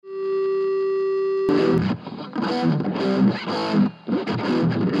Rank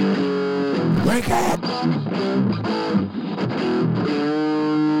it!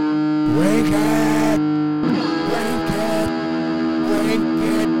 Rank it! Rank it! Rank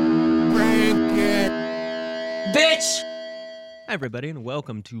it! Rank it! Bitch! Hi, everybody, and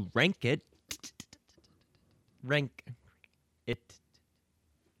welcome to Rank It. Rank It.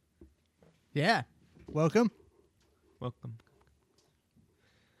 Yeah. Welcome. Welcome.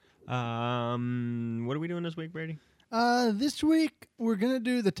 What are we doing this week, Brady? This week we're going to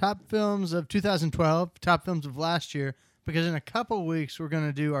do the top films of 2012, top films of last year, because in a couple weeks we're going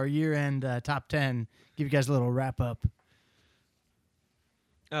to do our year-end top 10, give you guys a little wrap-up.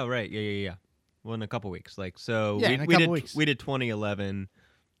 Oh, right. Yeah. Well, in a couple weeks. So Yeah, in a couple weeks. We did 2011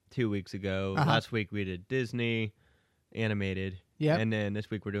 2 weeks ago. Uh-huh. Last week we did Disney animated. Yep. And then this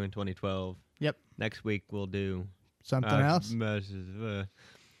week we're doing 2012. Yep. Next week we'll do Something else?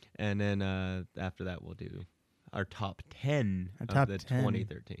 And then after that we'll do our top 10 Our of top the 10.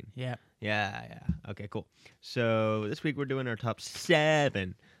 2013. Yeah. Yeah. Okay, cool. So this week we're doing our top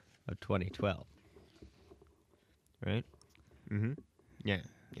 7 of 2012. Right? Mm-hmm. Yeah.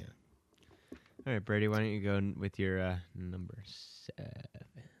 All right, Brady, why don't you go with your number 7?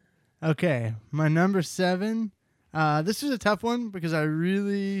 Okay. My number 7. This is a tough one because I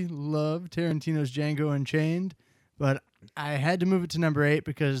really love Tarantino's Django Unchained, but I had to move it to number 8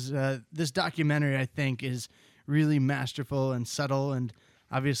 because this documentary, I think, is really masterful and subtle and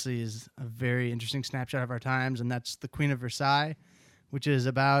obviously is a very interesting snapshot of our times, and that's The Queen of Versailles, which is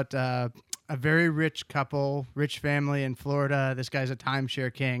about a very rich couple, rich family in Florida. This guy's a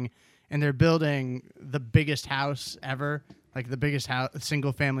timeshare king, and they're building the biggest house ever, like the biggest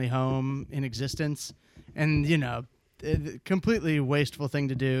single-family home in existence. And, completely wasteful thing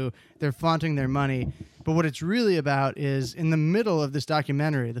to do. They're flaunting their money. But what it's really about is in the middle of this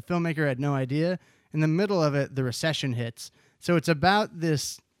documentary, the filmmaker had no idea. In the middle of it, the recession hits. So it's about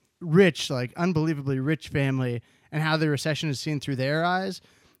this rich, like unbelievably rich family and how the recession is seen through their eyes.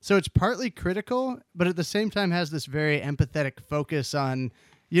 So it's partly critical, but at the same time has this very empathetic focus on,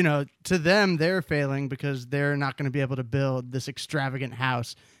 to them, they're failing because they're not going to be able to build this extravagant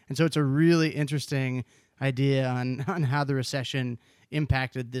house. And so it's a really interesting idea on how the recession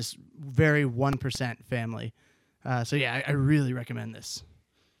impacted this very 1% family. I really recommend this.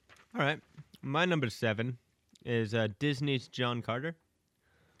 All right. My number 7 is Disney's John Carter.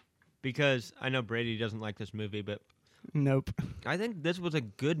 Because I know Brady doesn't like this movie, but Nope. I think this was a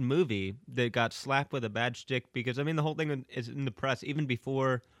good movie that got slapped with a bad stick because, the whole thing is in the press even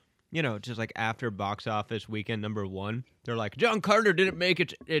before, just like after box office weekend number 1. They're like, John Carter didn't make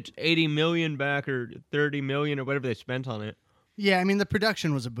its 80 million back or 30 million or whatever they spent on it. Yeah, the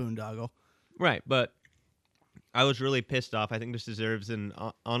production was a boondoggle. Right, but I was really pissed off. I think this deserves an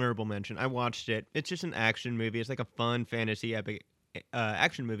honorable mention. I watched it. It's just an action movie. It's like a fun fantasy epic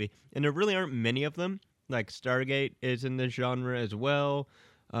action movie, and there really aren't many of them. Like Stargate is in this genre as well.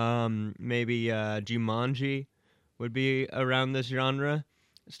 Maybe Jumanji would be around this genre.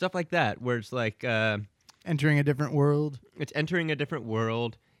 Stuff like that, where it's like Entering a different world. It's entering a different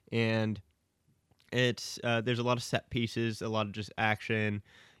world, and it's there's a lot of set pieces, a lot of just action.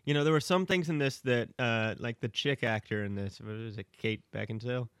 There were some things in this that, like the chick actor in this, what is it, Kate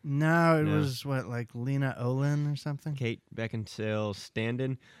Beckinsale? No, it was like Lena Olin or something. Kate Beckinsale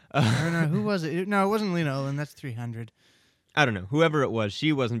Standen. I don't know, who was it? No, it wasn't Lena Olin. That's 300. I don't know. Whoever it was,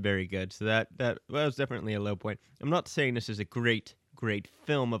 she wasn't very good. So that was definitely a low point. I'm not saying this is a great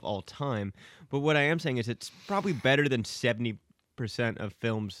film of all time, but what I am saying is it's probably better than 70% of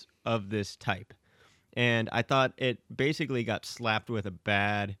films of this type. And I thought it basically got slapped with a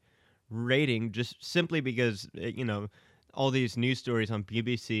bad rating just simply because, all these news stories on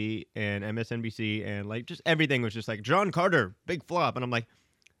BBC and MSNBC and like just everything was just like, John Carter, big flop. And I'm like,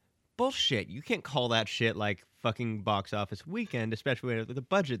 bullshit. You can't call that shit like fucking box office weekend, especially with a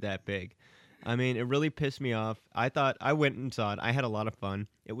budget that big. It really pissed me off. I went and saw it. I had a lot of fun.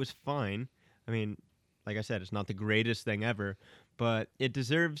 It was fine. Like I said, it's not the greatest thing ever, but it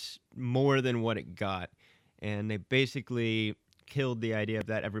deserves more than what it got. And they basically killed the idea of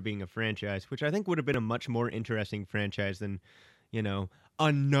that ever being a franchise, which I think would have been a much more interesting franchise than,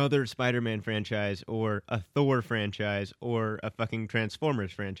 another Spider-Man franchise or a Thor franchise or a fucking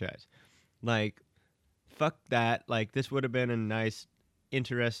Transformers franchise. Like, fuck that. Like, this would have been a nice,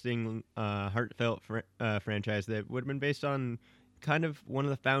 interesting, heartfelt franchise that would have been based on kind of one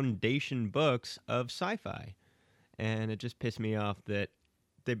of the foundation books of sci-fi. And it just pissed me off that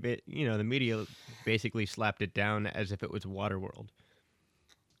the media basically slapped it down as if it was Waterworld.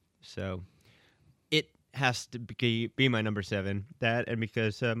 So has to be my number 7. That, and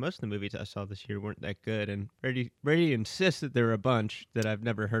because most of the movies I saw this year weren't that good, and Brady insists that there are a bunch that I've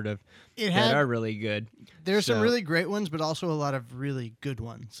never heard of that are really good. There's some really great ones, but also a lot of really good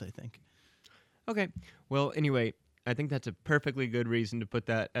ones, I think. Okay. Well, anyway, I think that's a perfectly good reason to put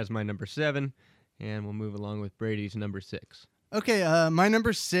that as my number 7, and we'll move along with Brady's number 6. Okay, my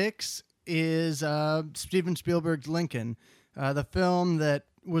number 6 is Steven Spielberg's Lincoln, the film that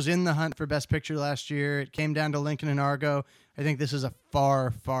was in the hunt for Best Picture last year. It came down to Lincoln and Argo. I think this is a far,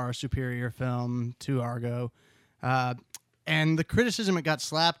 far superior film to Argo. And the criticism it got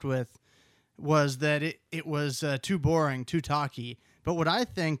slapped with was that it was too boring, too talky. But what I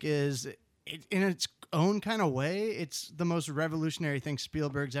think is, in its own kind of way, it's the most revolutionary thing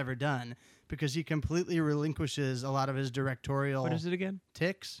Spielberg's ever done, because he completely relinquishes a lot of his directorial What is it again?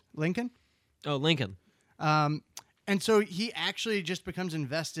 ticks. Lincoln? Oh, Lincoln. And so he actually just becomes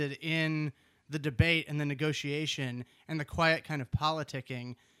invested in the debate and the negotiation and the quiet kind of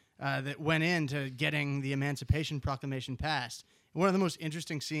politicking that went into getting the Emancipation Proclamation passed. One of the most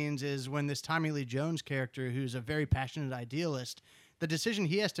interesting scenes is when this Tommy Lee Jones character, who's a very passionate idealist, the decision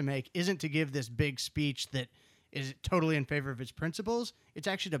he has to make isn't to give this big speech that is totally in favor of his principles. It's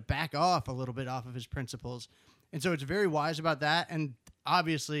actually to back off a little bit off of his principles. And so it's very wise about that. And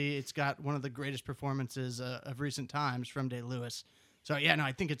obviously, it's got one of the greatest performances of recent times from Day-Lewis. So, yeah, no,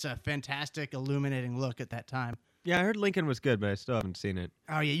 I think it's a fantastic, illuminating look at that time. Yeah, I heard Lincoln was good, but I still haven't seen it.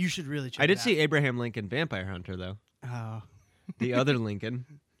 Oh, yeah, you should really check it out. I did see Abraham Lincoln Vampire Hunter, though. Oh. The other Lincoln.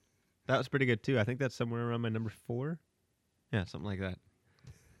 That was pretty good, too. I think that's somewhere around my number 4. Yeah, something like that.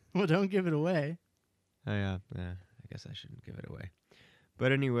 Well, don't give it away. Oh, yeah. I guess I shouldn't give it away.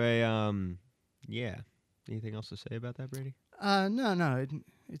 But anyway, yeah. Anything else to say about that, Brady? No.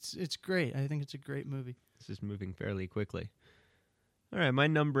 It's great. I think it's a great movie. This is moving fairly quickly. All right, my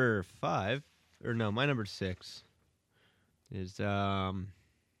number 6 is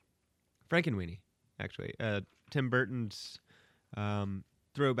Frankenweenie, actually. Tim Burton's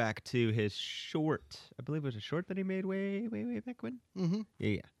throwback to his short. I believe it was a short that he made way back when. Mm-hmm.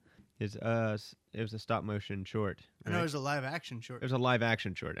 Yeah. It was a stop motion short. I know it was a live action short. It was a live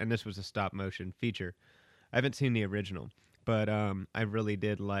action short, and this was a stop motion feature. I haven't seen the original, but I really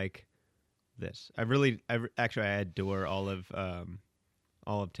did like this. I adore all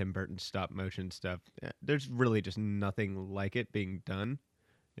of Tim Burton's stop motion stuff. There's really just nothing like it being done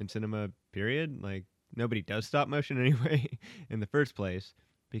in cinema, period. Like, nobody does stop motion anyway in the first place,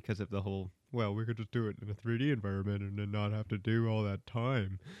 because of the whole, well, we could just do it in a 3D environment and then not have to do all that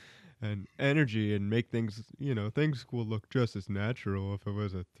time and energy and make things, things will look just as natural if it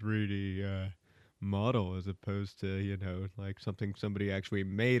was a 3D model as opposed to, like something somebody actually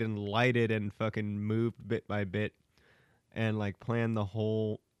made and lighted and fucking moved bit by bit and like planned the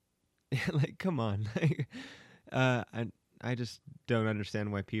whole, like, come on. I just don't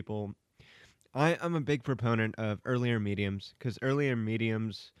understand why people... I'm a big proponent of earlier mediums, because earlier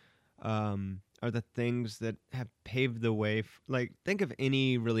mediums are the things that have paved the way. Like, think of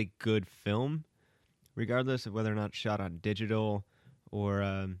any really good film, regardless of whether or not shot on digital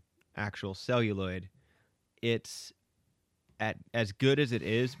or actual celluloid. It's as good as it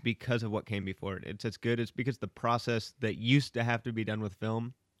is because of what came before it. It's as good as because the process that used to have to be done with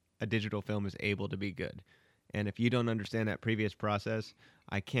film, a digital film is able to be good. And if you don't understand that previous process,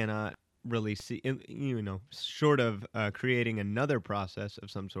 I cannot really see, short of creating another process of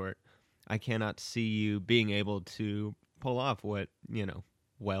some sort, I cannot see you being able to pull off what,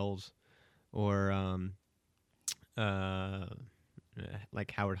 Wells or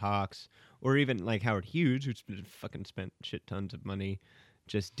like Howard Hawks, or even like Howard Hughes, who's fucking spent shit tons of money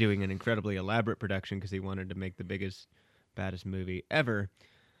just doing an incredibly elaborate production because he wanted to make the biggest, baddest movie ever.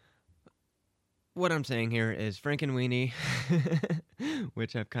 What I'm saying here is Frankenweenie,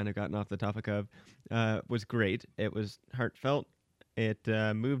 which I've kind of gotten off the topic of, was great. It was heartfelt. It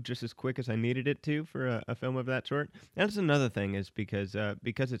moved just as quick as I needed it to for a film of that sort. And that's another thing, is because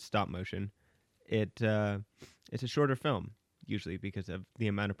it's stop motion, it's a shorter film, usually because of the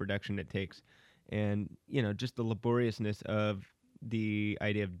amount of production it takes. And, just the laboriousness of the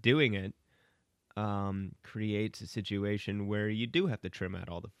idea of doing it creates a situation where you do have to trim out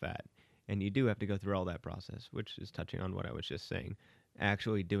all the fat. And you do have to go through all that process, which is touching on what I was just saying.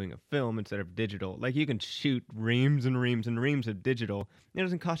 Actually doing a film instead of digital. Like, you can shoot reams and reams and reams of digital. It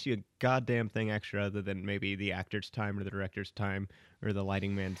doesn't cost you a goddamn thing extra other than maybe the actor's time or the director's time or the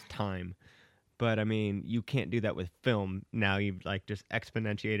lighting man's time. But, I mean, you can't do that with film. Now you've, just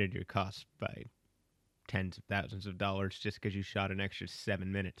exponentiated your costs by tens of thousands of dollars just because you shot an extra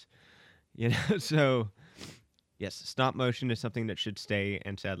 7 minutes. So... yes, stop motion is something that should stay,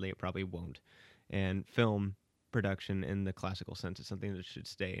 and sadly it probably won't. and film production in the classical sense is something that should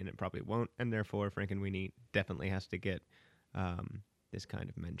stay, and it probably won't. And therefore, Frankenweenie definitely has to get this kind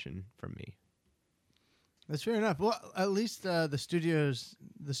of mention from me. That's fair enough. Well, at least the studio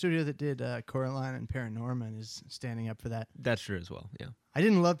that did Coraline and Paranorman is standing up for that. That's true as well. Yeah. I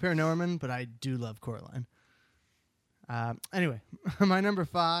didn't love Paranorman, but I do love Coraline. Anyway, my number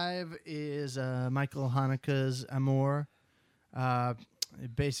 5 is Michael Haneke's Amour.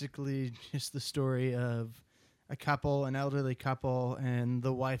 Basically, just the story of a couple, an elderly couple, and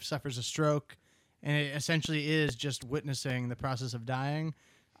the wife suffers a stroke, and it essentially is just witnessing the process of dying.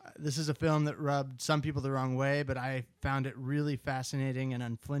 This is a film that rubbed some people the wrong way, but I found it really fascinating and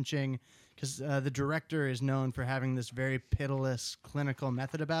unflinching because the director is known for having this very pitiless clinical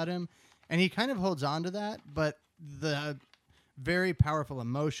method about him, and he kind of holds on to that, but the very powerful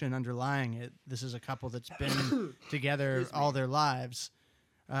emotion underlying it, this is a couple that's been together all their lives.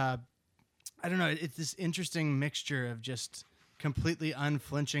 I don't know, it's this interesting mixture of just completely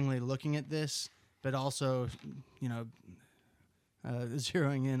unflinchingly looking at this, but also,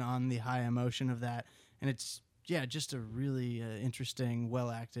 zeroing in on the high emotion of that. And it's, just a really interesting,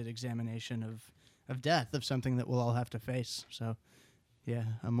 well-acted examination of death, of something that we'll all have to face. So,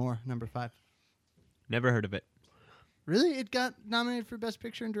 Amour, number 5. Never heard of it. Really? It got nominated for Best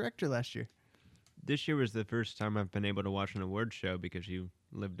Picture and Director last year. This year was the first time I've been able to watch an award show because you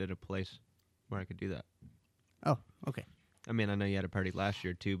lived at a place where I could do that. Oh, okay. I mean, I know you had a party last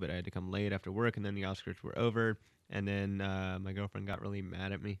year too, but I had to come late after work, and then the Oscars were over, and then my girlfriend got really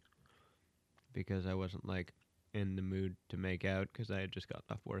mad at me because I wasn't in the mood to make out because I had just gotten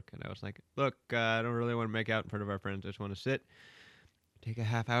off work, and I was like, "Look, I don't really want to make out in front of our friends. I just want to sit, take a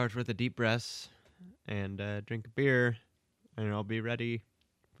half hour's worth of deep breaths, and drink a beer, and I'll be ready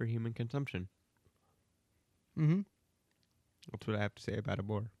for human consumption." Mm-hmm. That's what I have to say about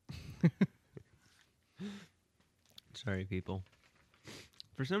Amour. Sorry, people.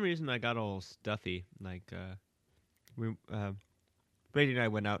 For some reason, I got all stuffy. Brady and I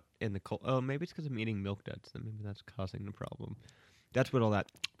went out in the cold. Oh, maybe it's because I'm eating Milk Duds. Maybe that's causing the problem. That's what all that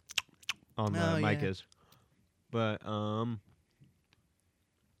on the mic is. But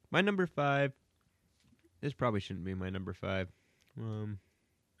my number 5. This probably shouldn't be my number 5. I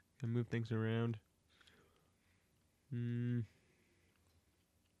move things around.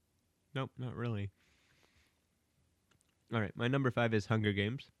 Nope, not really. All right, my number 5 is Hunger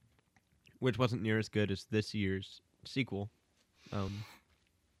Games, which wasn't near as good as this year's sequel.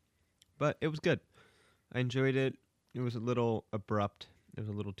 But it was good. I enjoyed it. It was a little abrupt. It was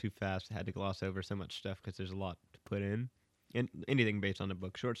a little too fast. I had to gloss over so much stuff because there's a lot to put in. And anything based on a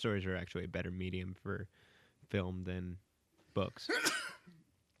book. Short stories are actually a better medium for film than books.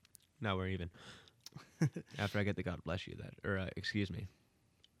 Now we're even. After I get the God bless you that, or excuse me.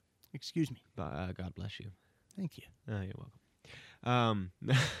 Excuse me. God bless you. Thank you. You're welcome.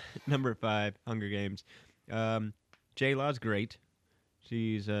 Number 5, Hunger Games. J-Law's great.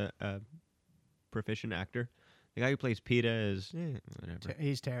 She's a proficient actor. The guy who plays Peeta is whatever.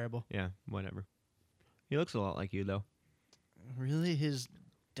 He's terrible. Yeah, whatever. He looks a lot like you, though. Really? His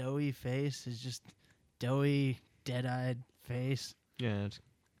doughy face is just doughy, dead-eyed face. Yeah,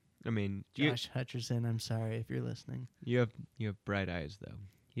 Josh Hutcherson, I'm sorry if you're listening. You have bright eyes, though.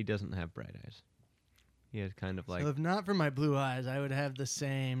 He doesn't have bright eyes. He has kind of like... So if not for my blue eyes, I would have the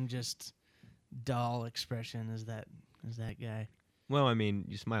same just dull expression as that guy. Well, I mean,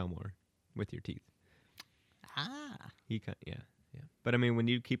 you smile more with your teeth. Ah. Yeah. But I mean, when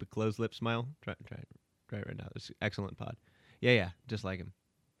you keep a closed lip smile, try it right now. It's excellent pod. Yeah, just like him,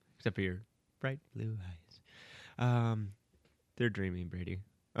 except for your bright blue eyes. They're dreamy, Brady.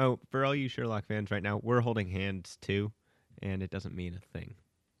 Oh, for all you Sherlock fans right now, we're holding hands too, and it doesn't mean a thing.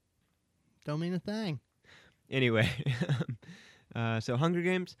 Don't mean a thing. Anyway, so Hunger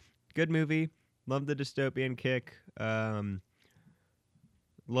Games, good movie. Love the dystopian kick.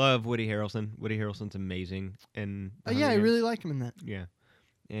 Love Woody Harrelson. Woody Harrelson's amazing. And I really like him in that. Yeah,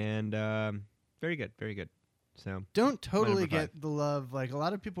 and very good, very good. So don't totally get the love. Like a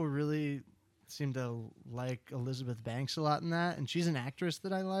lot of people really seem to like Elizabeth Banks a lot in that, and she's an actress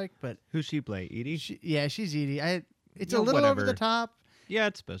that I like. But who's she play? Edie? She's Edie. It's a little over the top. Yeah,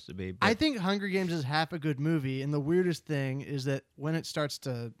 it's supposed to be. But I think Hunger Games is half a good movie, and the weirdest thing is that when it starts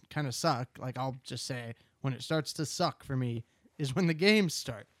to kind of suck, like I'll just say, when it starts to suck for me, is when the games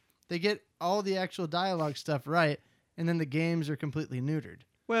start. They get all the actual dialogue stuff right, and then the games are completely neutered.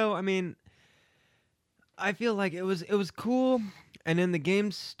 Well, I mean, I feel like it was cool, and then the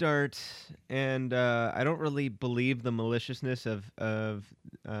games start, and I don't really believe the maliciousness of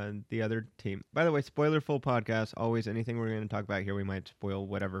the other team. By the way, spoiler full podcast. Always anything we're going to talk about here, we might spoil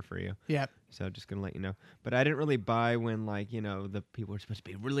whatever for you. Yep. So just gonna let you know. But I didn't really buy when like the people were supposed to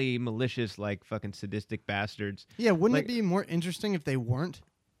be really malicious, like fucking sadistic bastards. Yeah, wouldn't Like- it be more interesting if they weren't?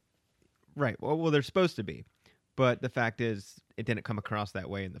 Right. Well, they're supposed to be, but the fact is, it didn't come across that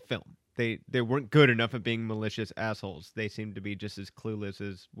way in the film. They weren't good enough at being malicious assholes. They seemed to be just as clueless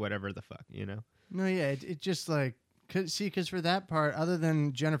as whatever the fuck, No, yeah, it just like because for that part, other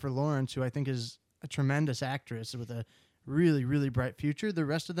than Jennifer Lawrence, who I think is a tremendous actress with a really really bright future, the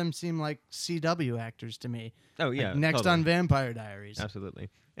rest of them seem like CW actors to me. Oh Like yeah. next totally. on Vampire Diaries. Absolutely.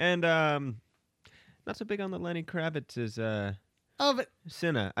 And not so big on the Lenny Kravitz's Oh, but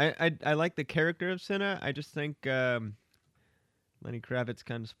Cinna. I like the character of Cinna. I just think Lenny Kravitz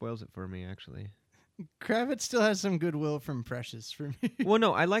kind of spoils it for me, actually. Kravitz still has some goodwill from Precious for me. Well,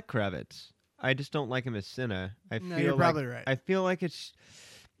 no, I like Kravitz. I just don't like him as Cinna. No, you're probably right. I feel like it's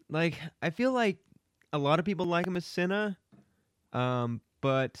like a lot of people like him as Cinna,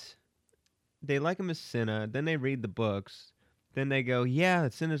 but they like him as Cinna. Then they read the books. Then they go, yeah,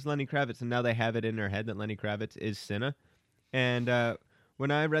 Cinna's Lenny Kravitz, and now they have it in their head that Lenny Kravitz is Cinna. And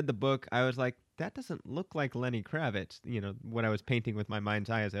when I read the book, I was like, that doesn't look like Lenny Kravitz. When I was painting with my mind's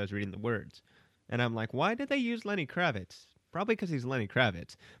eye as I was reading the words, and I'm like, why did they use Lenny Kravitz? Probably because he's Lenny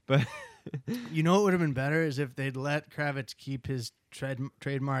Kravitz, but. You know what would have been better is if they'd let Kravitz keep his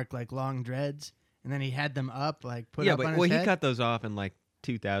trademark like long dreads, and then he had them up like put Yeah, up but on his he head. got those off in like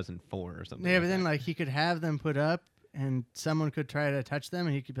 2004 or something. Yeah, like but then that. like he could have them put up, and someone could try to touch them,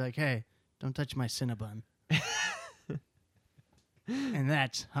 and he could be like, "Hey, don't touch my Cinnabon." And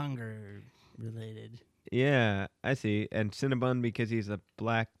that's hunger related. Yeah, I see. And Cinnabon because he's a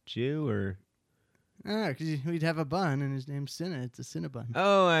black Jew, or Because we'd have a bun, and his name's Cinna. It's a Cinnabon.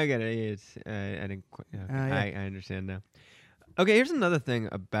 oh, I get it. It's I didn't. Okay. Yeah. I understand now. Okay, here's another thing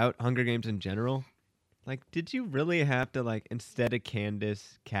about Hunger Games in general. Like, did you really have to like instead of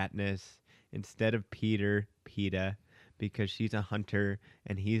Candace, Katniss, instead of Peter, Peta, because she's a hunter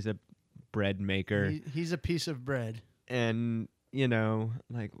and he's a bread maker, He's a piece of bread. and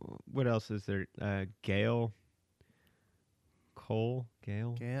like what else is there? Gale, Cole,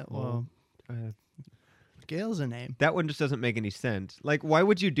 Gale. Gale. Cole? Well, Uh, Gale's a name. That one just doesn't make any sense. Like, why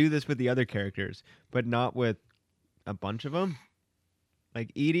would you do this with the other characters, but not with a bunch of them?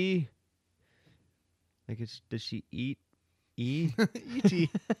 Like Edie. Like, does she eat? E.T.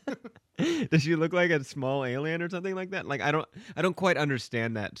 Does she look like a small alien or something like that? Like, I don't quite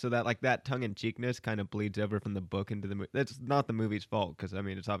understand that. So that like that tongue in cheekness kind of bleeds over from the book into the movie. That's not the movie's fault because I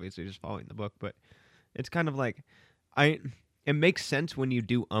mean it's obviously just following the book, but it's kind of like it makes sense when you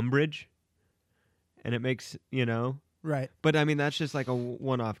do Umbridge, and it makes Right. but I mean that's just like a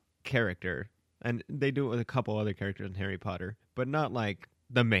one-off character, and they do it with a couple other characters in Harry Potter, but not like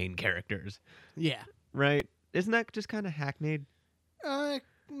the main characters, Yeah. right? Isn't that just kind of hackneyed?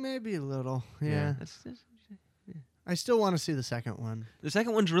 Maybe a little. Yeah. That's I still want to see the second one. the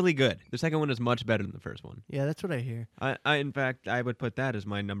second one's really good. The second one is much better than the first one. Yeah, that's what I hear. I in fact I would put that as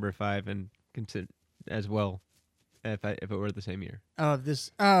my number 5 and consider as well if it were the same year. Oh,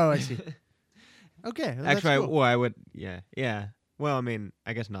 this. Oh, I see. Okay. Well, Actually, that's cool. I would. Yeah. Well, I mean,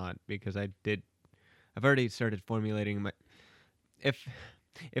 I guess not because I've already started formulating my.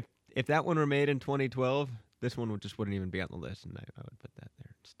 If that one were made in 2012, this one wouldn't even be on the list, and I would put that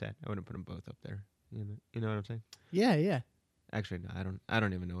there instead. I wouldn't put them both up there. You know what I'm saying? Yeah, yeah. Actually, no, I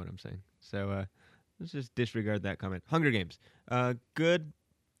don't even know what I'm saying. So let's just disregard that comment. Hunger Games. Good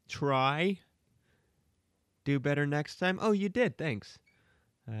try. Do better next time. Oh, you did. Thanks.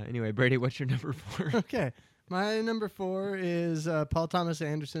 Anyway, Brady, what's your number 4? Okay. My number 4 is Paul Thomas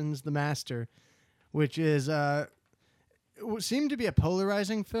Anderson's The Master, which is seemed to be a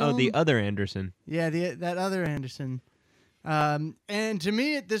polarizing film. Oh, the other Anderson. Yeah, that other Anderson. And to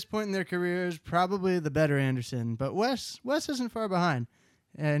me, at this point in their careers, probably the better Anderson. But Wes isn't far behind.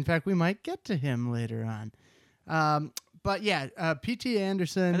 In fact, we might get to him later on. But yeah, P.T.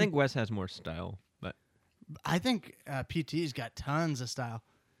 Anderson. I think Wes has more style, but P.T.'s got tons of style.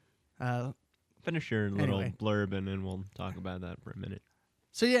 finish your little Anyway. blurb and then we'll talk about that for a minute.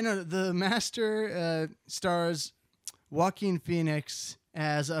 So yeah, no, The Master stars Joaquin Phoenix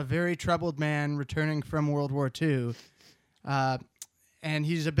as a very troubled man returning from World War II. And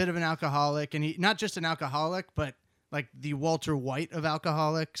he's a bit of an alcoholic, and he not just an alcoholic, but like the Walter White of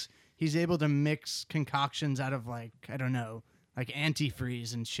alcoholics. He's able to mix concoctions out of like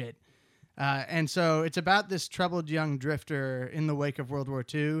antifreeze and shit. And so it's about this troubled young drifter in the wake of World War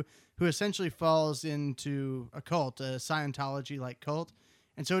II who essentially falls into a cult, a Scientology-like cult.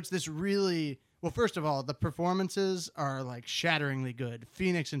 And so it's this really... Well, first of all, the performances are like shatteringly good.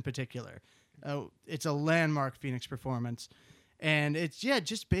 Phoenix in particular. It's a landmark Phoenix performance. And it's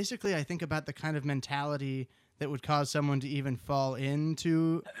just basically I think about the kind of mentality that would cause someone to even fall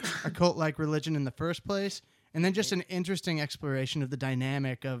into a cult-like religion in the first place, and then just an interesting exploration of the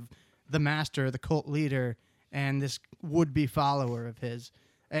dynamic of the master, the cult leader, and this would-be follower of his.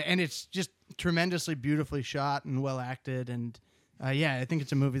 And it's just tremendously beautifully shot and well acted, and I think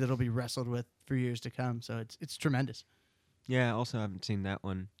it's a movie that'll be wrestled with for years to come. So it's tremendous. Yeah, also haven't seen that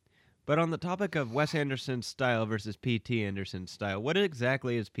one. But on the topic of Wes Anderson's style versus P.T. Anderson's style, what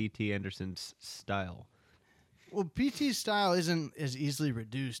exactly is P.T. Anderson's style? Well, P.T.'s style isn't as easily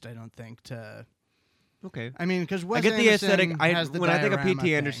reduced, I don't think, to... Okay. I mean, because Wes I get the Anderson aesthetic. has the When I think of diorama P.T.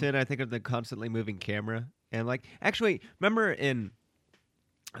 thing. Anderson, I think of the constantly moving camera. And, like, actually, remember in...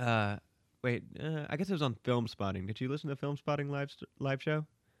 I guess it was on Film Spotting. Did you listen to Film Spotting live show?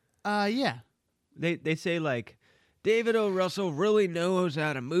 Yeah. They say, like, David O. Russell really knows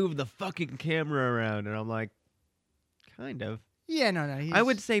how to move the fucking camera around. And I'm like, kind of. Yeah, no. I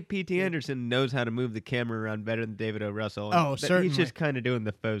would say P.T. Anderson knows how to move the camera around better than David O. Russell. Oh, But certainly. He's just kind of doing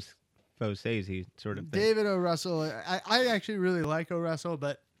the faux sazy sort of thing. David O. Russell, I actually really like O. Russell,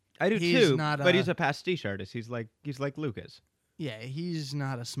 but I do he's too, not but a- he's a pastiche artist. He's like Lucas. yeah, he's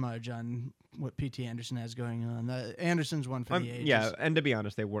not a smudge on what P.T. Anderson has going on. Anderson's one for the ages. Yeah, and to be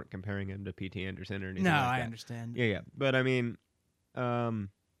honest, they weren't comparing him to P.T. Anderson or anything No, like I that. understand. Yeah, but I mean,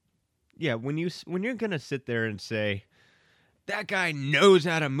 yeah, when you're gonna sit there and say that guy knows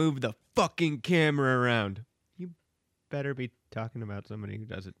how to move the fucking camera around, you better be talking about somebody who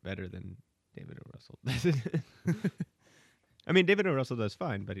does it better than David O. Russell. I mean, David O. Russell does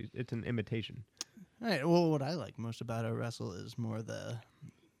fine, but it's an imitation. All right, well, what I like most about O. Russell is more the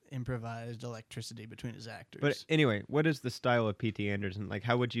improvised electricity between his actors. But anyway, what is the style of P.T. Anderson? Like,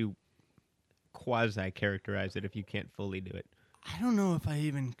 how would you quasi-characterize it if you can't fully do it? I don't know if I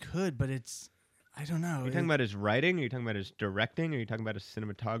even could, but I don't know. Are you talking about his writing? Are you talking about his directing? Are you talking about his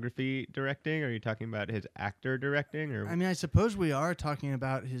cinematography directing? Are you talking about his actor directing? Or I mean, I suppose we are talking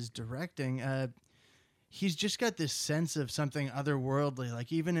about his directing. He's just got this sense of something otherworldly.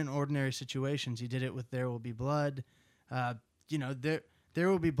 Like, even in ordinary situations, he did it with There Will Be Blood. There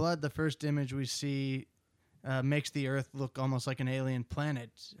Will Be Blood, the first image we see, makes the Earth look almost like an alien planet.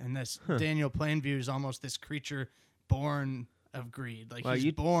 And this Daniel Plainview is almost this creature born of greed. Like, Well,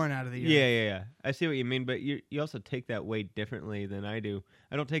 he's born out of the earth. yeah. I see what you mean, but you also take that way differently than I do.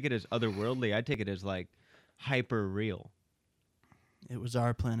 I don't take it as otherworldly. I take it as, like, hyper real. It was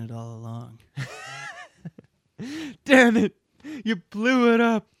our planet all along. Damn it! You blew it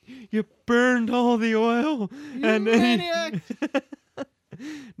up. You burned all the oil. And then maniac!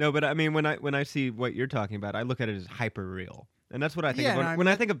 No, but I mean, when I see what you're talking about, I look at it as hyper real, and that's what I think Yeah, of when, no, I when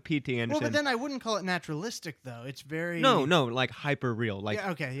mean, I think of P.T. Well, Anderson. but then I wouldn't call it naturalistic, though. It's very... no, like hyper real, like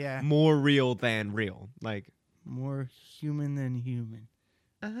Yeah, okay, yeah. more real than real, like. More human than human.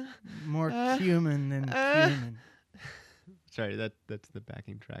 Uh, More Uh, human than uh. human. Sorry, that's the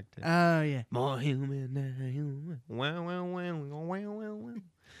backing track to Oh, yeah. more human than human. Wow, wow, wow, wow, wow, wow.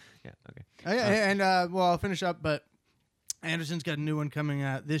 Yeah, okay. Oh, yeah, and I'll finish up, but Anderson's got a new one coming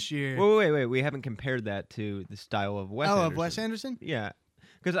out this year. Wait. We haven't compared that to the style of Wes Anderson. of Wes Anderson? Yeah,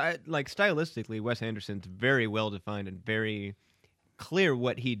 because I like stylistically, Wes Anderson's very well defined and very clear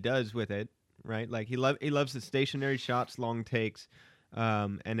what he does with it. Right, like he loves the stationary shots, long takes,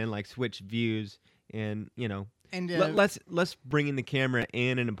 and then like switch views, and And less bringing the camera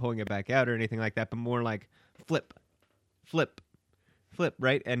in and pulling it back out or anything like that, but more like flip,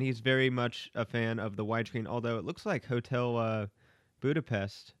 right? And he's very much a fan of the widescreen, although it looks like Hotel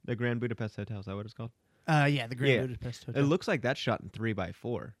Budapest, the Grand Budapest Hotel, is that what it's called? the Grand Yeah. Budapest Hotel. It looks like that's shot in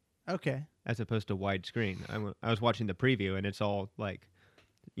 3x4 Okay. as opposed to widescreen. I was watching the preview, and it's all like,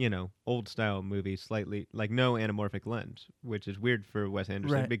 old style movie, slightly like no anamorphic lens, which is weird for Wes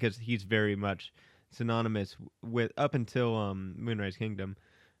Anderson Right. because he's very much synonymous with up until Moonrise Kingdom.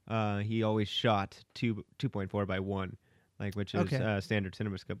 He always shot 2.4 by 1, like which is Okay. standard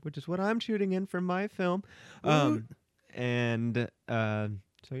CinemaScope, which is what I'm shooting in for my film. Woot. And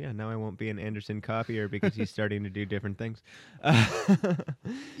so yeah, now I won't be an Anderson copier because he's starting to do different things.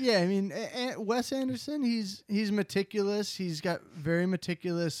 Yeah, I mean, Wes Anderson, he's meticulous. He's got very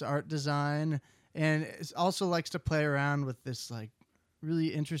meticulous art design, and also likes to play around with this like really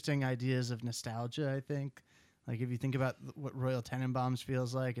interesting ideas of nostalgia. I think, like if you think about what Royal Tenenbaums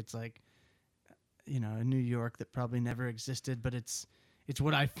feels like, it's like a New York that probably never existed, but it's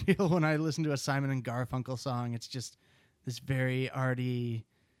what I feel when I listen to a Simon and Garfunkel song. It's just this very arty,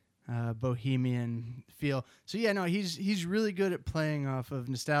 bohemian feel. So yeah, no, he's really good at playing off of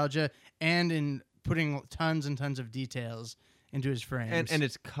nostalgia and in putting tons and tons of details into his frames. and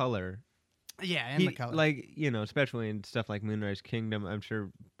it's color. Yeah, and the color. Like, especially in stuff like Moonrise Kingdom, I'm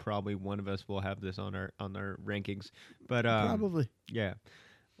sure probably one of us will have this on our rankings. But Probably. yeah.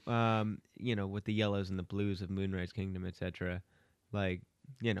 With the yellows and the blues of Moonrise Kingdom, etc. Like,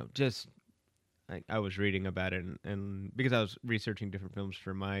 just I was reading about it and because I was researching different films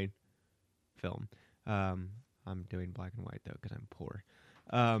for my film. I'm doing black and white though because I'm poor.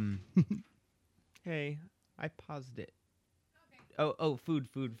 Hey, I paused it. Okay. Oh, food.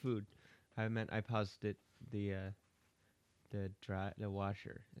 I meant I paused it. The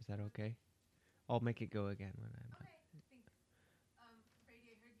washer. Is that okay? I'll make it go again when I'm. Okay, thanks. Brady,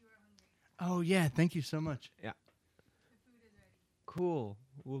 I heard you were hungry. Oh yeah, thank you so much. Yeah. The food is ready. Cool.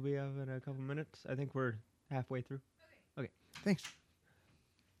 We'll be up in a couple minutes. I think we're halfway through. Thanks.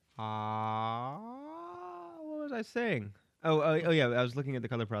 What was I saying? Oh yeah. I was looking at the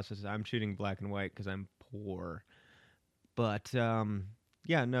color process. I'm shooting black and white because I'm poor. But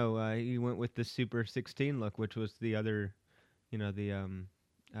yeah, no. He went with the Super 16 look, which was the other, the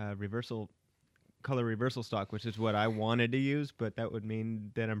color reversal stock, which is what I wanted to use. But that would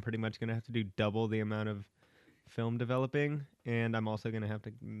mean that I'm pretty much gonna have to do double the amount of film developing, and I'm also gonna have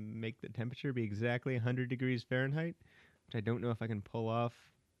to make the temperature be exactly 100 degrees Fahrenheit, which I don't know if I can pull off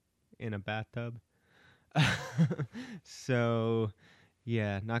in a bathtub. So,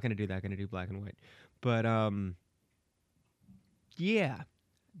 yeah, not gonna do that. Gonna do black and white. But yeah,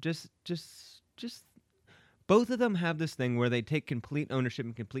 just both of them have this thing where they take complete ownership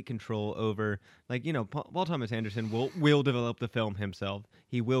and complete control over, like, Paul Thomas Anderson will develop the film himself.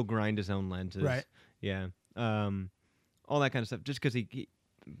 He will grind his own lenses. Right. Yeah. All that kind of stuff. Just because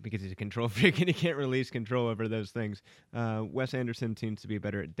because he's a control freak and he can't release control over those things. Wes Anderson seems to be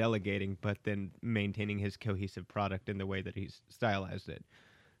better at delegating, but then maintaining his cohesive product in the way that he's stylized it.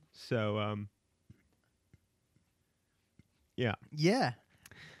 So, yeah. Yeah.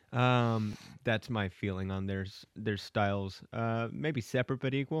 That's my feeling on their styles. Maybe separate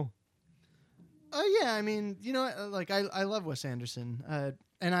but equal. Oh yeah, I mean, like I love Wes Anderson,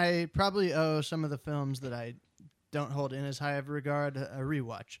 and I probably owe some of the films that I don't hold in as high of a regard a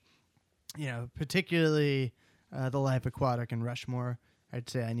rewatch. Particularly The Life Aquatic and Rushmore. I'd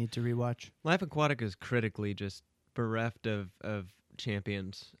say I need to rewatch. Life Aquatic is critically just bereft of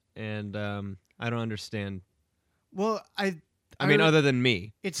champions, and I don't understand. Well, I mean, other than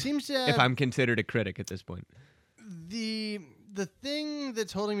me, it seems if I'm considered a critic at this point. The thing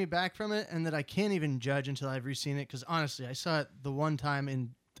that's holding me back from it, and that I can't even judge until I've reseen it, because honestly, I saw it the one time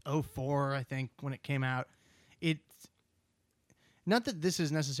in 2004, I think, when it came out. It's not that this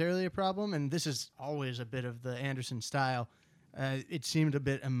is necessarily a problem, and this is always a bit of the Anderson style. It seemed a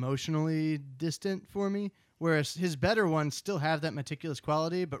bit emotionally distant for me, whereas his better ones still have that meticulous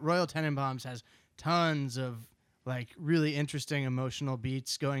quality, but Royal Tenenbaums has tons of like really interesting emotional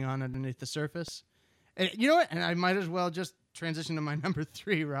beats going on underneath the surface. And you know what? And I might as well just transition to my number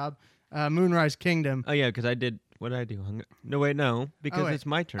 3, Rob. Moonrise Kingdom. Oh yeah, because I did. What did I do? No, because it's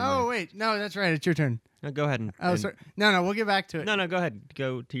my turn. Oh wait, no, that's right. It's your turn. No, go ahead and. Sorry. No, we'll get back to it. No, go ahead.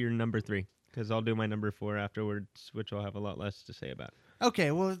 Go to your number 3, because I'll do my number 4 afterwards, which I'll have a lot less to say about.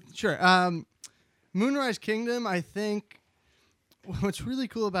 Okay, well, sure. Moonrise Kingdom. I think what's really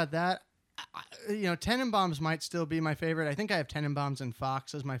cool about that, Tenenbaums might still be my favorite. I think I have Tenenbaums and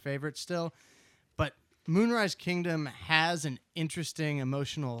Fox as my favorite still, but Moonrise Kingdom has an interesting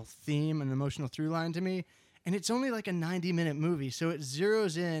emotional theme, an emotional through line to me, and it's only like a 90-minute movie, so it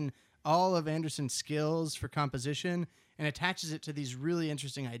zeroes in all of Anderson's skills for composition and attaches it to these really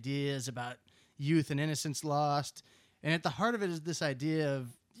interesting ideas about youth and innocence lost. And at the heart of it is this idea of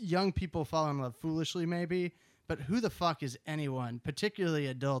young people fall in love foolishly, maybe, but who the fuck is anyone, particularly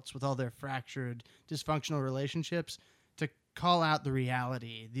adults with all their fractured, dysfunctional relationships, to call out the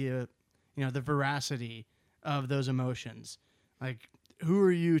reality, the veracity of those emotions? Like, who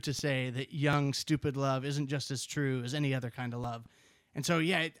are you to say that young, stupid love isn't just as true as any other kind of love? And so,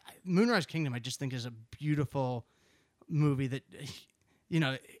 yeah, Moonrise Kingdom, I just think, is a beautiful movie that,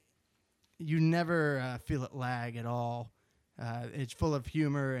 you never feel it lag at all. It's full of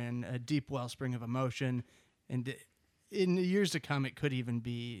humor and a deep wellspring of emotion. And in the years to come, it could even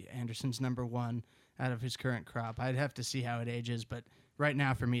be Anderson's number 1 out of his current crop. I'd have to see how it ages, but right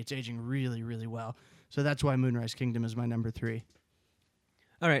now, for me, it's aging really, really well. So that's why Moonrise Kingdom is my number 3.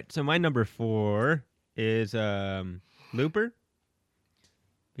 All right, so my number 4 is Looper,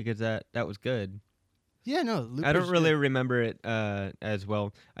 because that was good. Yeah, no, Looper's I don't really good. remember it as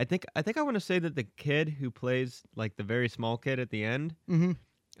well. I think I want to say that the kid who plays like the very small kid at the end,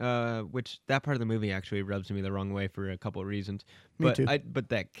 which that part of the movie actually rubs me the wrong way for a couple of reasons. Me too. But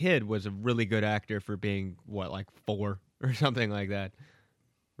that kid was a really good actor for being like 4 or something like that,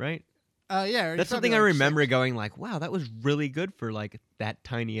 right? Yeah, That's something I remember going like, wow, that was really good for like that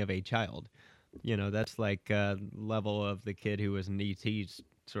tiny of a child. You know, that's like level of the kid who was an ET's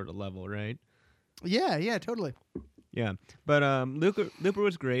sort of level, right? Yeah, totally. Yeah, but Looper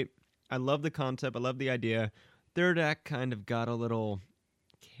was great. I love the concept. I love the idea. Third act kind of got a little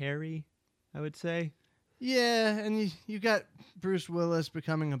carry, I would say. Yeah, and you got Bruce Willis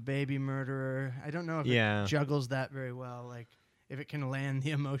becoming a baby murderer. I don't know if Yeah. it juggles that very well, like if it can land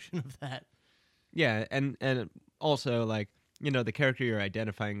the emotion of that. Yeah, and also like, you know, the character you're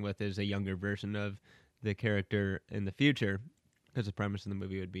identifying with is a younger version of the character in the future, because the premise of the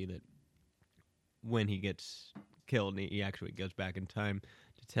movie would be that when he gets killed, he actually goes back in time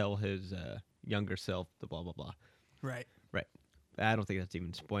to tell his younger self the blah blah blah. Right. Right. I don't think that's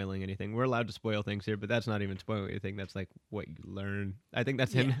even spoiling anything. We're allowed to spoil things here, but that's not even spoiling anything. That's like what you learn. I think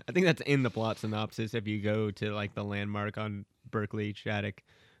that's in. Yeah. I think that's in the plot synopsis. If you go to like the landmark on Berkeley Shattuck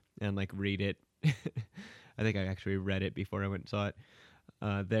and like read it, I think I actually read it before I went and saw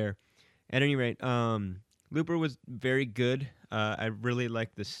it there. At any rate, Looper was very good. I really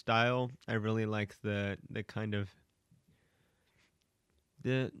liked the style. I really liked the kind of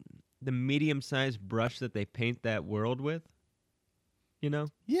the medium-sized brush that they paint that world with. You know,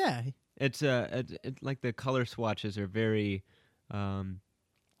 Yeah. it's like the color swatches are very tend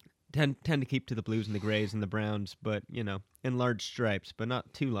to keep to the blues and the grays and the browns, but you know, in large stripes, but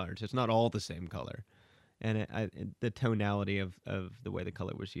not too large. It's not all the same color, and the tonality of the way the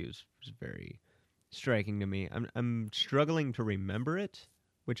color was used was very striking to me. I'm struggling to remember it,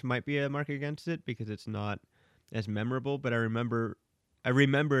 which might be a mark against it because it's not as memorable. But I remember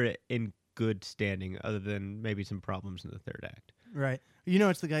it in good standing, other than maybe some problems in the third act. Right. You know,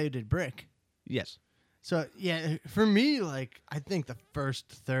 it's the guy who did Brick. Yes. So yeah, for me, like I think the first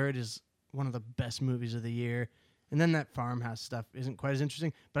third is one of the best movies of the year, and then that farmhouse stuff isn't quite as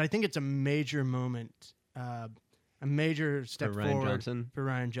interesting. But I think it's a major moment, a major step For Ryan forward Johnson. for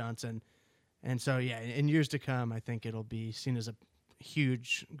Ryan Johnson. And so yeah, in years to come, I think it'll be seen as a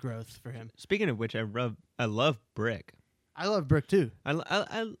huge growth for him. Speaking of which, I love Brick. I love Brick too.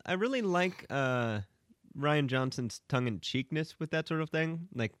 I really like Ryan Johnson's tongue-in-cheekness with that sort of thing,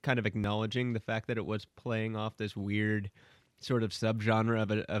 like kind of acknowledging the fact that it was playing off this weird sort of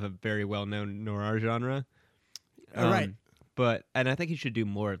subgenre of a very well-known noir genre. Right. And I think he should do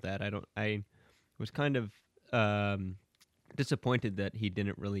more of that. I was kind of disappointed that he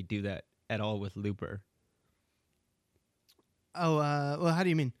didn't really do that at all with Looper. Oh, well, how do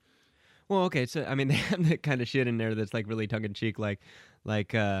you mean? Well, okay, so I mean they have that kind of shit in there that's like really tongue-in-cheek, like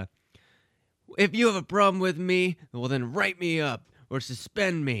if you have a problem with me, well then write me up or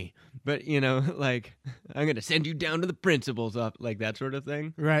suspend me. But you know, like I'm gonna send you down to the principal's office, like that sort of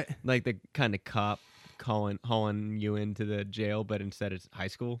thing. Right. Like the kind of cop hauling you into the jail, but instead it's high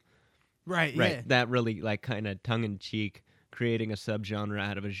school. Right. Right. Yeah. That really like kind of tongue-in-cheek, creating a subgenre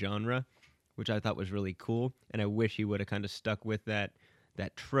out of a genre, which I thought was really cool. And I wish he would have kind of stuck with that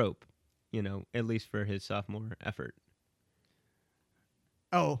trope, you know, at least for his sophomore effort.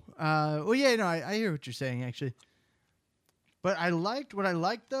 Oh, well, yeah, no, I hear what you're saying, actually. But what I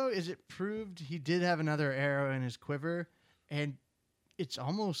liked, though, is it proved he did have another arrow in his quiver, and it's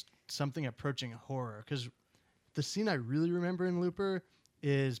almost something approaching horror, because the scene I really remember in Looper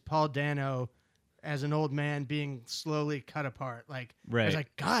is Paul Dano as an old man being slowly cut apart. Like, I Right. was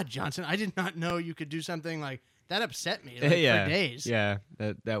like, God, Johnson, I did not know you could do something like that. Upset me Yeah. for days. Yeah,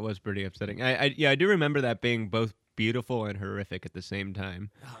 that was pretty upsetting. I do remember that being both beautiful and horrific at the same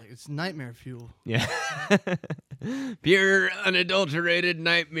time. Oh, it's nightmare fuel. Yeah. Pure, unadulterated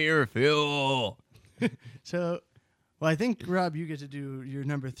nightmare fuel. So, well, I think, Rob, you get to do your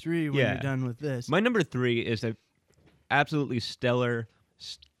number 3 when Yeah. you're done with this. My number 3 is a absolutely stellar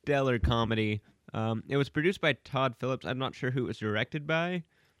comedy. It was produced by Todd Phillips. I'm not sure who it was directed by,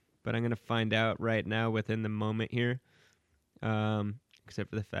 but I'm going to find out right now within the moment here. Except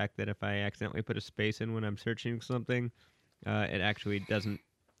for the fact that if I accidentally put a space in when I'm searching something, it actually doesn't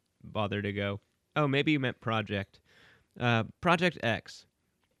bother to go. Oh, maybe you meant Project. Project X,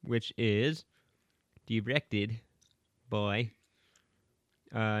 which is directed by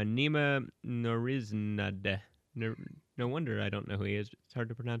Nima Noriznad. No wonder I don't know who he is. It's hard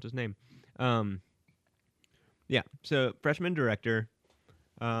to pronounce his name. Yeah, so freshman director,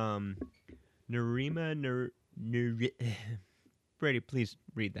 Narima Brady, please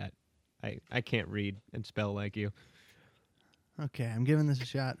read that. I can't read and spell like you. Okay, I'm giving this a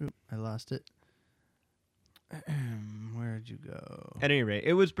shot. Oop, I lost it. Where'd you go? At any rate,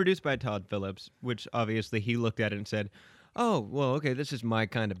 it was produced by Todd Phillips, which obviously he looked at it and said, "Oh, well, okay, this is my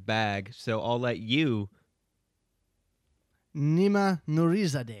kind of bag, so I'll let you." Nima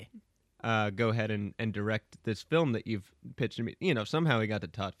Nourizadeh. go ahead and direct this film that you've pitched to me. You know, somehow he got to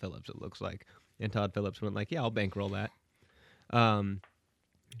Todd Phillips, it looks like. And Todd Phillips went like, yeah, I'll bankroll that.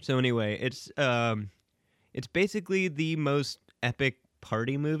 So anyway, it's basically the most epic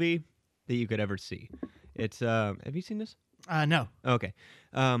party movie that you could ever see. It's have you seen this? No. Okay.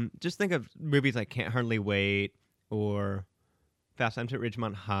 Just think of movies like Can't Hardly Wait or Fast Times at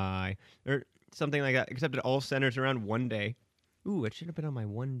Ridgemont High or something like that, except it all centers around one day. Ooh, it should have been on my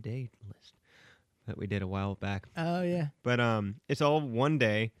one day list that we did a while back. Oh yeah. But it's all one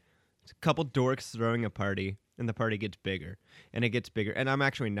day. It's a couple dorks throwing a party, and the party gets bigger, and it gets bigger. And I'm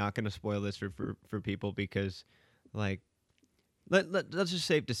actually not going to spoil this for people because, like, let's just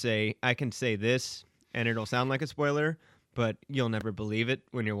safe to say I can say this, and it'll sound like a spoiler, but you'll never believe it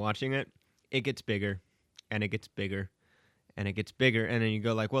when you're watching it. It gets bigger, and it gets bigger, and it gets bigger, and then you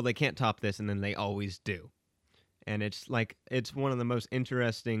go like, well, they can't top this, and then they always do. And it's like it's one of the most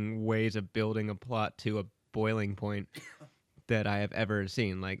interesting ways of building a plot to a boiling point that I have ever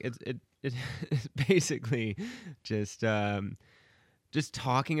seen. Like it's basically just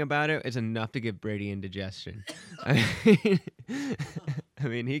talking about it is enough to give Brady indigestion. I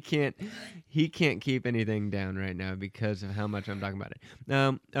mean, he can't keep anything down right now because of how much I'm talking about it.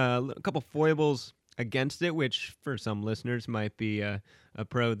 A couple foibles against it, which for some listeners might be a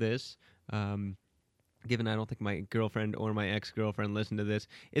pro this. Given I don't think my girlfriend or my ex-girlfriend listen to this,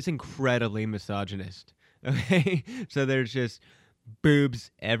 it's incredibly misogynist. Okay? So there's just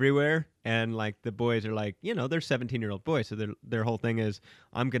boobs everywhere, and like the boys are like, you know, they're 17-year-old boys, so their whole thing is,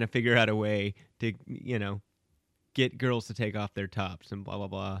 I'm going to figure out a way to, you know, get girls to take off their tops and blah,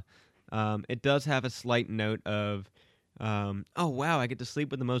 blah, blah. It does have a slight note of, oh, wow, I get to sleep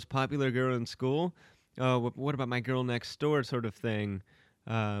with the most popular girl in school? Oh, what about my girl next door sort of thing?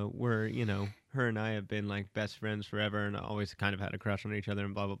 Where, you know, her and I have been like best friends forever and always kind of had a crush on each other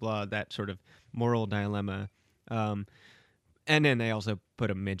and blah, blah, blah. That sort of moral dilemma. And then they also put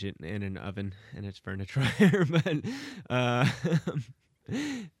a midget in an oven and it's furniture. But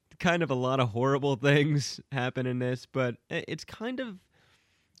kind of a lot of horrible things happen in this, but it's kind of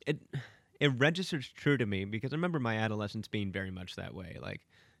it registers true to me because I remember my adolescence being very much that way. Like,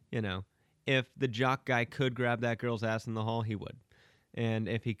 you know, if the jock guy could grab that girl's ass in the hall, he would. And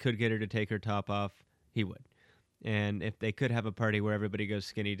if he could get her to take her top off, he would. And if they could have a party where everybody goes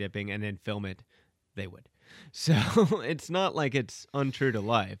skinny dipping and then film it, they would. So it's not like it's untrue to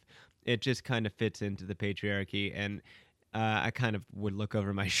life. It just kind of fits into the patriarchy. And I kind of would look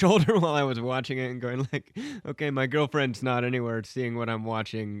over my shoulder while I was watching it and going like, okay, my girlfriend's not anywhere seeing what I'm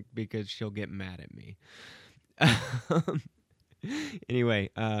watching because she'll get mad at me. Anyway,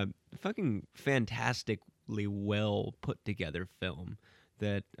 fucking fantastically well put together film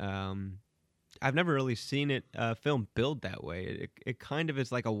that I've never really seen it film build that way. It kind of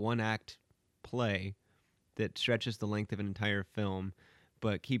is like a one-act play that stretches the length of an entire film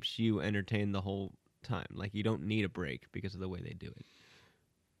but keeps you entertained the whole time. Like you don't need a break because of the way they do it.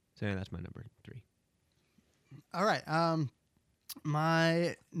 So yeah, that's my number 3. All right.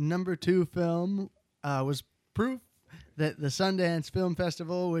 My number 2 film was Proof, that the Sundance Film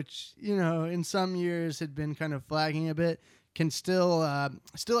Festival, which, you know, in some years had been kind of flagging a bit, can still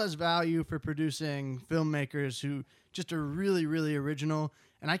has value for producing filmmakers who just are really, really original.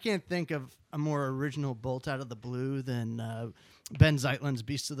 And I can't think of a more original bolt out of the blue than Ben Zeitlin's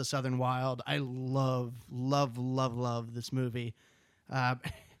Beasts of the Southern Wild. I love, love, love, love this movie.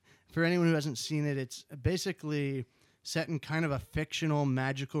 For anyone who hasn't seen it, it's basically set in kind of a fictional,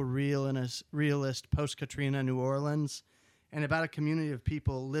 magical, realist post-Katrina New Orleans, and about a community of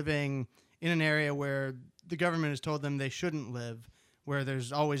people living in an area where the government has told them they shouldn't live, where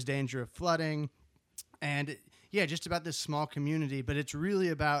there's always danger of flooding, and just about this small community. But it's really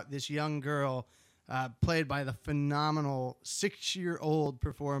about this young girl, played by the phenomenal 6-year-old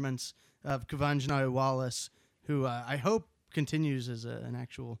performance of Quvenzhané Wallis, who I hope continues as an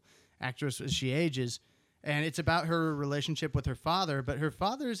actual actress as she ages. And it's about her relationship with her father, but her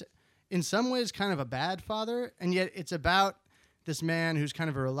father's in some ways kind of a bad father, and yet it's about this man who's kind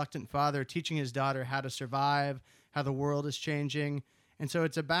of a reluctant father teaching his daughter how to survive, how the world is changing. And so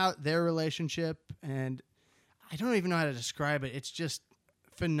it's about their relationship, and I don't even know how to describe it. It's just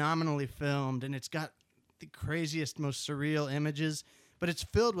phenomenally filmed, and it's got the craziest, most surreal images, but it's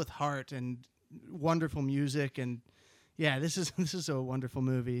filled with heart and wonderful music, and yeah, this is a wonderful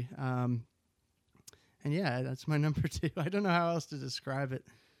movie. And yeah, that's my number 2. I don't know how else to describe it.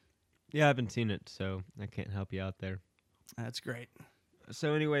 Yeah, I haven't seen it, so I can't help you out there. That's great.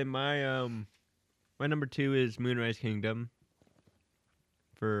 So anyway, my number 2 is Moonrise Kingdom.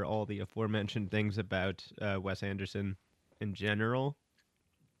 For all the aforementioned things about Wes Anderson in general,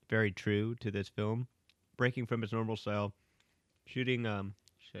 very true to this film, breaking from its normal style, shooting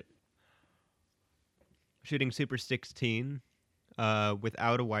shooting Super 16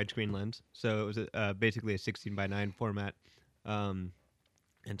 without a widescreen lens. So it was basically a 16 by 9 format. And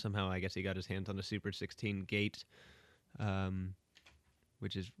somehow I guess he got his hands on a Super 16 gate,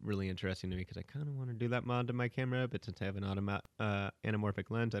 which is really interesting to me because I kind of want to do that mod to my camera, but since I have an anamorphic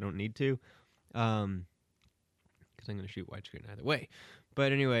lens, I don't need to, because I'm going to shoot widescreen either way.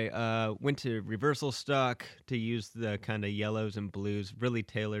 But anyway, went to reversal stock to use the kind of yellows and blues, really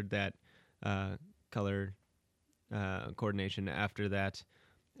tailored that color coordination after that.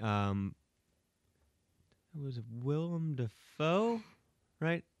 It was Willem Dafoe,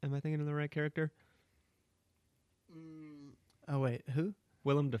 right? Am I thinking of the right character? Oh wait, who?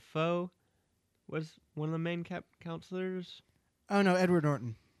 Willem Dafoe was one of the main counselors. Oh no, Edward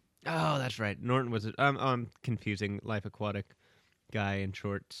Norton. Oh, that's right. Norton was. I'm confusing Life Aquatic guy in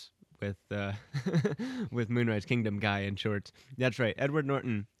shorts with with Moonrise Kingdom guy in shorts. That's right, Edward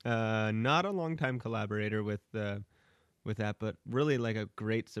Norton. Not a long-time collaborator with that, but really like a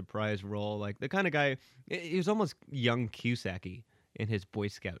great surprise role. Like the kind of guy. He was almost young Cusack-y in his Boy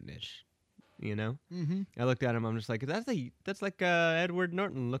Scout niche. You know, I looked at him. I'm just like, that's like Edward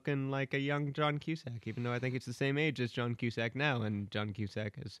Norton looking like a young John Cusack, even though I think it's the same age as John Cusack now, and John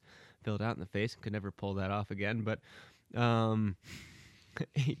Cusack has filled out in the face and could never pull that off again. But,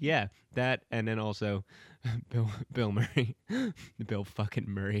 yeah, that, and then also Bill Murray, Bill fucking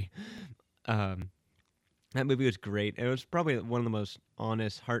Murray. That movie was great. It was probably one of the most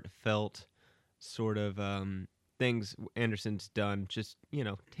honest, heartfelt sort of things Anderson's done, just, you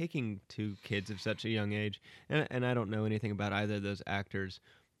know, taking two kids of such a young age, and I don't know anything about either of those actors,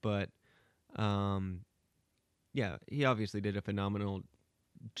 but yeah, he obviously did a phenomenal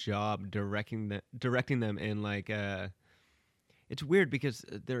job directing them in like it's weird because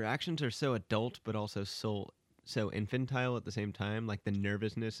their actions are so adult but also so infantile at the same time, like the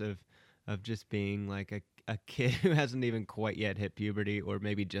nervousness of just being like a kid who hasn't even quite yet hit puberty, or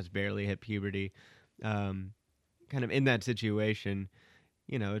maybe just barely hit puberty, kind of in that situation.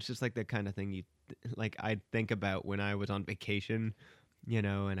 You know, it's just like the kind of thing I'd think about when I was on vacation, you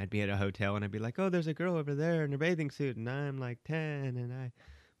know, and I'd be at a hotel and I'd be like, oh, there's a girl over there in a bathing suit and I'm like 10 and I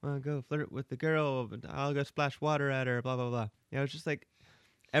want to go flirt with the girl, but I'll go splash water at her, blah, blah, blah. You know, it's just like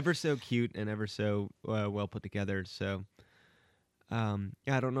ever so cute and ever so well put together. So, yeah,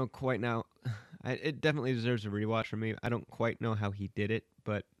 I don't know quite now. It definitely deserves a rewatch from me. I don't quite know how he did it,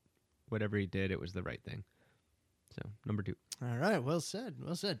 but whatever he did, it was the right thing. So, number 2. All right, well said,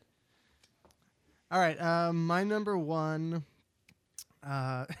 well said. All right, my number one,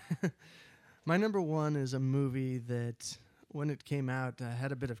 my number one is a movie that when it came out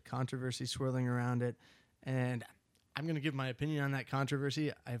had a bit of controversy swirling around it, and I'm going to give my opinion on that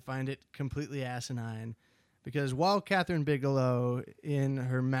controversy. I find it completely asinine, because while Catherine Bigelow in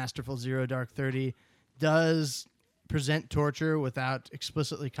her masterful Zero Dark 30 does present torture without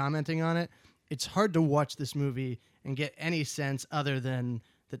explicitly commenting on it, it's hard to watch this movie and get any sense other than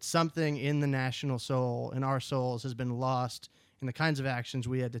that something in the national soul, in our souls, has been lost in the kinds of actions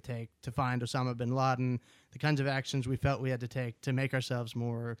we had to take to find Osama bin Laden, the kinds of actions we felt we had to take to make ourselves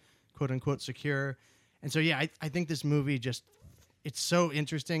more quote-unquote secure. And so, yeah, I think this movie just, it's so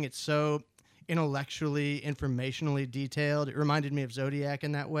interesting. It's so intellectually, informationally detailed. It reminded me of Zodiac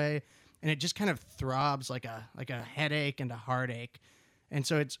in that way. And it just kind of throbs like a headache and a heartache. And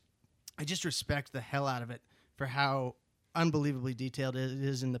so I just respect the hell out of it for how unbelievably detailed it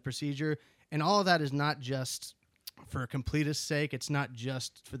is in the procedure. And all of that is not just for completist sake. It's not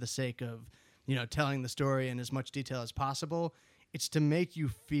just for the sake of, you know, telling the story in as much detail as possible. It's to make you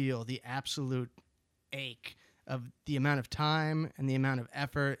feel the absolute ache of the amount of time and the amount of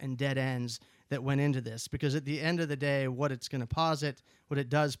effort and dead ends that went into this. Because at the end of the day, what it's going to posit, what it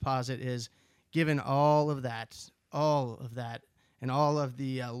does posit is, given all of that, and all of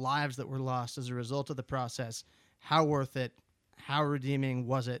the lives that were lost as a result of the process, how worth it, how redeeming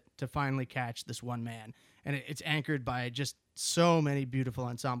was it to finally catch this one man? And it's anchored by just so many beautiful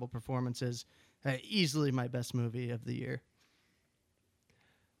ensemble performances. Easily my best movie of the year.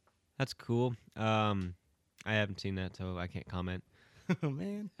 That's cool. I haven't seen that, so I can't comment. Oh,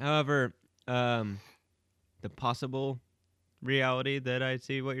 man. However, the possible reality that I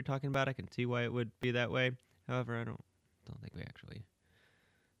see what you're talking about, I can see why it would be that way. However, I don't think we actually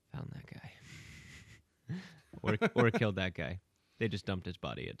found that guy or killed that guy. They just dumped his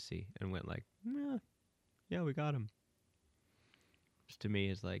body at sea and went like, yeah, we got him. Which to me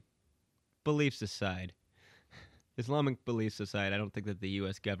is like, beliefs aside, Islamic beliefs aside, I don't think that the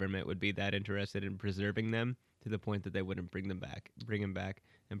U.S. government would be that interested in preserving them to the point that they wouldn't bring him back,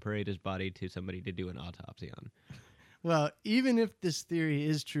 and parade his body to somebody to do an autopsy on. Well, even if this theory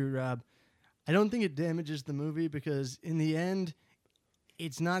is true, Rob, I don't think it damages the movie because in the end,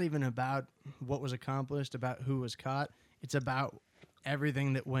 it's not even about what was accomplished, about who was caught. It's about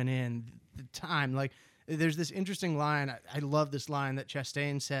everything that went in, the time. Like, there's this interesting line. I love this line that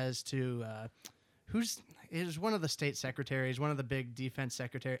Chastain says to it was one of the state secretaries, one of the big defense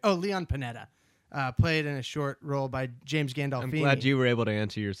secretaries. Oh, Leon Panetta, played in a short role by James Gandolfini. I'm glad you were able to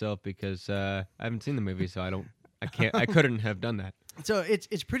answer yourself because I haven't seen the movie, so I couldn't have done that. So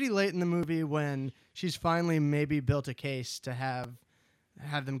it's pretty late in the movie when she's finally maybe built a case to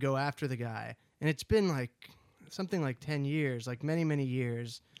have them go after the guy, and it's been like something like 10 years, like many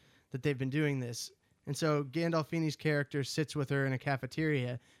years that they've been doing this. And so Gandolfini's character sits with her in a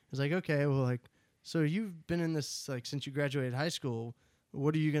cafeteria. He's like, okay, well, like, so you've been in this like since you graduated high school.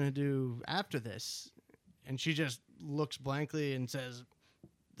 What are you gonna do after this? And she just looks blankly and says,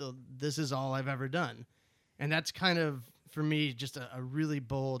 "This is all I've ever done." And that's kind of, for me, just a really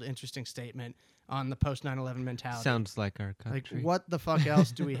bold, interesting statement on the post 9/11 mentality. Sounds like our Like, country. what the fuck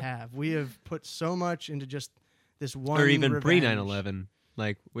else do we have? We have put so much into just this one Or even revenge. pre 9/11.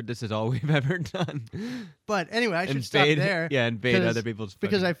 Like, this is all we've ever done. But anyway, I should Invade- stop there. Yeah, invade 'cause- other people's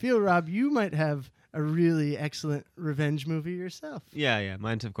Because fucking- I feel, Rob, you might have a really excellent revenge movie yourself. Yeah.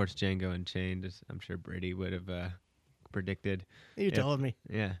 Mine's, of course, Django Unchained, as I'm sure Brady would have predicted. You Yeah. told me.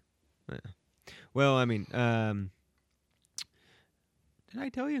 Yeah. Well, I mean, did I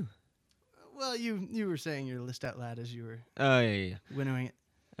tell you? Well, you were saying your list out loud as you were Oh, yeah. winnowing it.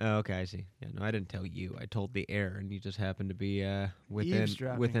 Oh, okay, I see. Yeah, no, I didn't tell you. I told the air, and you just happened to be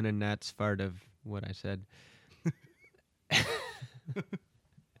Eavesdropping. within a gnat's fart of what I said.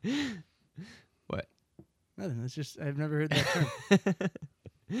 What? Nothing. It's just I've never heard that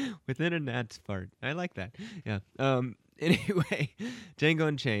term. Within a gnat's fart. I like that. Yeah. Anyway, Django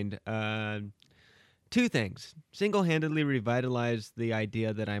Unchained. Two things. Single-handedly revitalized the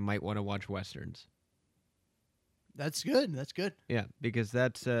idea that I might want to watch westerns. That's good. That's good. Yeah, because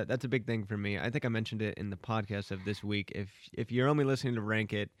that's a big thing for me. I think I mentioned it in the podcast of this week. If you're only listening to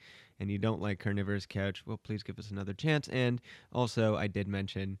Rank It and you don't like Carnivorous Couch, well, please give us another chance. And also, I did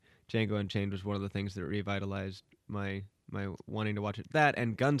mention Django Unchained was one of the things that revitalized my wanting to watch it. That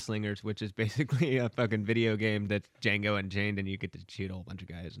and Gunslingers, which is basically a fucking video game that's Django Unchained, and you get to shoot a whole bunch of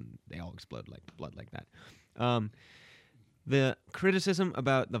guys and they all explode like blood like that. The criticism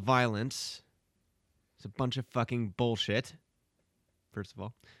about the violence. It's a bunch of fucking bullshit, first of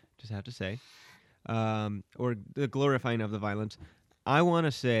all, just have to say. Or the glorifying of the violence. I want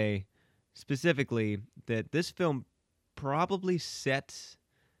to say specifically that this film probably sets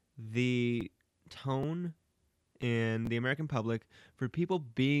the tone in the American public for people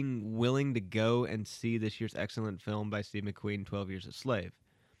being willing to go and see this year's excellent film by Steve McQueen, 12 Years a Slave.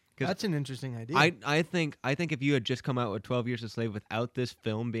 That's an interesting idea. I think if you had just come out with 12 Years a Slave without this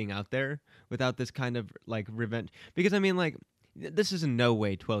film being out there, without this kind of like revenge, because I mean, like, this is in no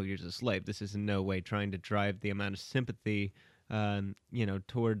way 12 Years a Slave. This is in no way trying to drive the amount of sympathy,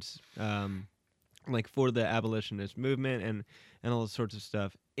 towards like for the abolitionist movement and all sorts of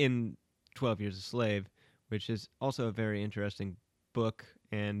stuff in 12 Years a Slave, which is also a very interesting book.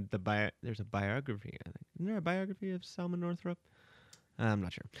 And there's a biography. I think. Isn't there a biography of Salma Northrop? I'm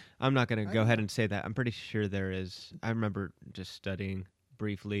not sure. I'm not going to go ahead and say that. I'm pretty sure there is. I remember just studying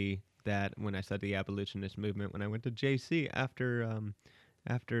briefly that when I studied the abolitionist movement when I went to JC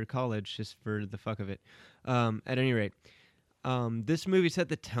after college, just for the fuck of it. At any rate, this movie set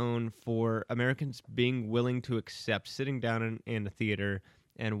the tone for Americans being willing to accept sitting down in a theater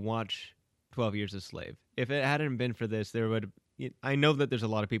and watch 12 Years a Slave. If it hadn't been for this, there would. I know that there's a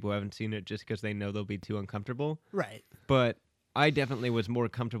lot of people who haven't seen it just because they know they'll be too uncomfortable. Right. But I definitely was more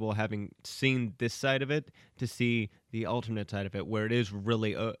comfortable having seen this side of it to see the alternate side of it, where it is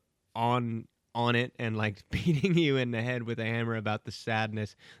really on it and like beating you in the head with a hammer about the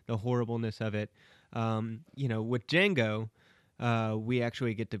sadness, the horribleness of it. With Django, we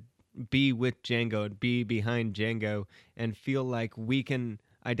actually get to be with Django and be behind Django and feel like we can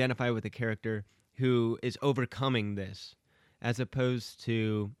identify with a character who is overcoming this, as opposed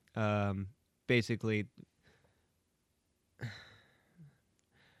to basically.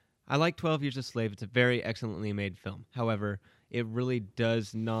 I like 12 Years a Slave. It's a very excellently made film. However, it really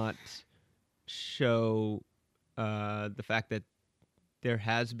does not show the fact that there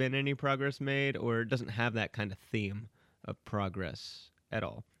has been any progress made, or it doesn't have that kind of theme of progress at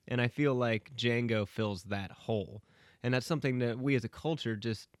all. And I feel like Django fills that hole. And that's something that we as a culture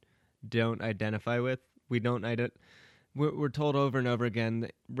just don't identify with We don't. We're told over and over again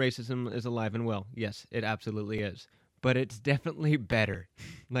that racism is alive and well. Yes, it absolutely is. But it's definitely better.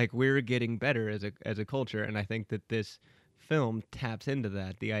 Like, we're getting better as a culture, and I think that this film taps into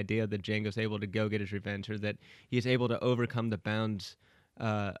that. The idea that Django's able to go get his revenge, or that he's able to overcome the bounds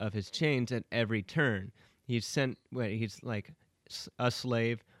of his chains at every turn. He's like a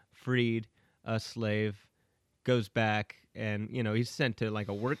slave, freed, a slave, goes back, and he's sent to like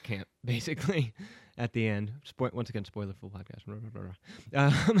a work camp basically at the end. Once again, spoiler full podcast.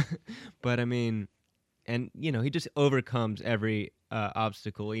 But I mean, and he just overcomes every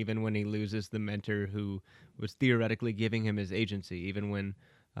obstacle, even when he loses the mentor who was theoretically giving him his agency. Even when,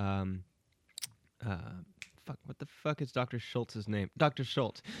 what the fuck is Dr. Schultz's name? Dr.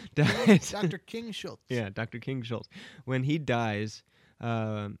 Schultz dies. Dr. King Schultz. Yeah, Dr. King Schultz. When he dies,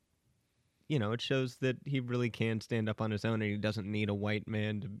 it shows that he really can stand up on his own, and he doesn't need a white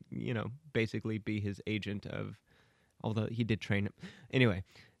man to, basically be his agent although he did train him. Anyway,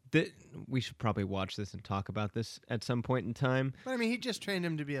 we should probably watch this and talk about this at some point in time. But I mean, he just trained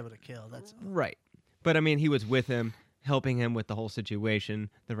him to be able to kill. That's all. Right. But I mean, he was with him, helping him with the whole situation,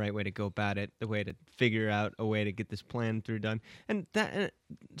 the right way to go about it, the way to figure out a way to get this plan done. And that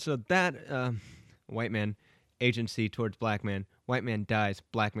white man agency towards black man. White man dies,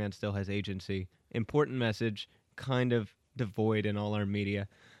 black man still has agency. Important message, kind of devoid in all our media.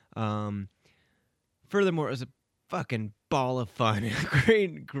 Furthermore, it was a fucking ball of fun.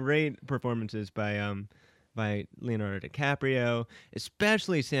 Great performances by Leonardo DiCaprio,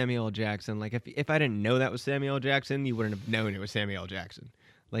 especially Samuel L. Jackson. Like, if I didn't know that was Samuel L. Jackson, you wouldn't have known it was Samuel L. Jackson.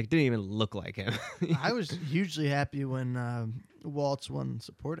 Like, didn't even look like him. I was hugely happy when Waltz won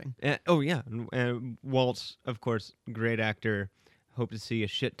supporting. Waltz, of course, great actor. Hope to see a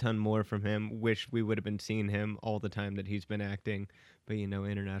shit ton more from him. Wish we would have been seeing him all the time that he's been acting. But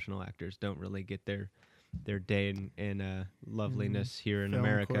international actors don't really get their day in loveliness here in Film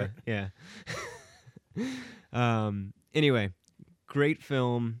America. court. Yeah. Anyway, great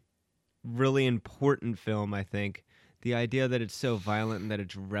film, really important film, I think. The idea that it's so violent and that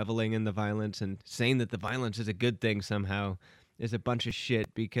it's reveling in the violence and saying that the violence is a good thing somehow is a bunch of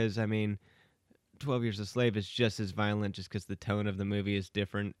shit, because, I mean, 12 Years a Slave is just as violent just because the tone of the movie is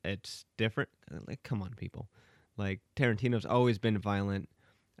different. It's different. Like, come on, people. Like, Tarantino's always been violent.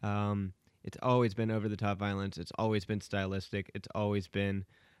 It's always been over-the-top violence. It's always been stylistic. It's always been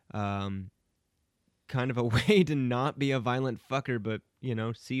kind of a way to not be a violent fucker, but,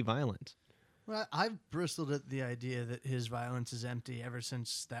 see violence. Well, I've bristled at the idea that his violence is empty ever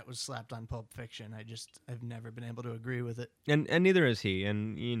since that was slapped on Pulp Fiction. I've never been able to agree with it. And neither is he.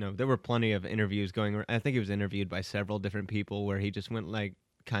 And, there were plenty of interviews going around. I think he was interviewed by several different people where he just went, like,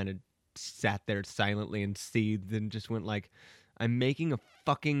 kind of sat there silently and seethed and just went, like, I'm making a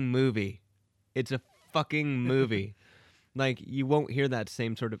fucking movie. It's a fucking movie. Like, you won't hear that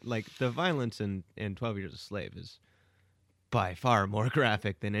same sort of, like, the violence in 12 Years a Slave is by far more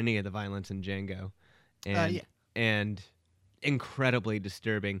graphic than any of the violence in Django. And incredibly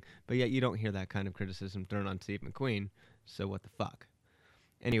disturbing. But yet you don't hear that kind of criticism thrown on Steve McQueen. So what the fuck?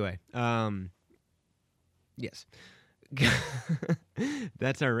 Anyway, yes.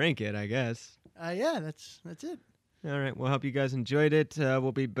 That's our rank it, I guess. That's it. All right. Well, hope you guys enjoyed it.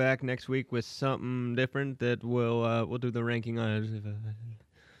 We'll be back next week with something different that we'll do the ranking on.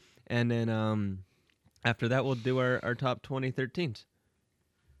 And then after that, we'll do our top 2013s.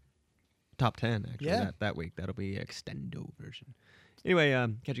 Top 10, actually, Yeah. that week. That'll be extendo version. Anyway,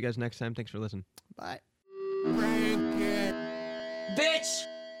 catch you guys next time. Thanks for listening. Bye. Rank it. Bitch!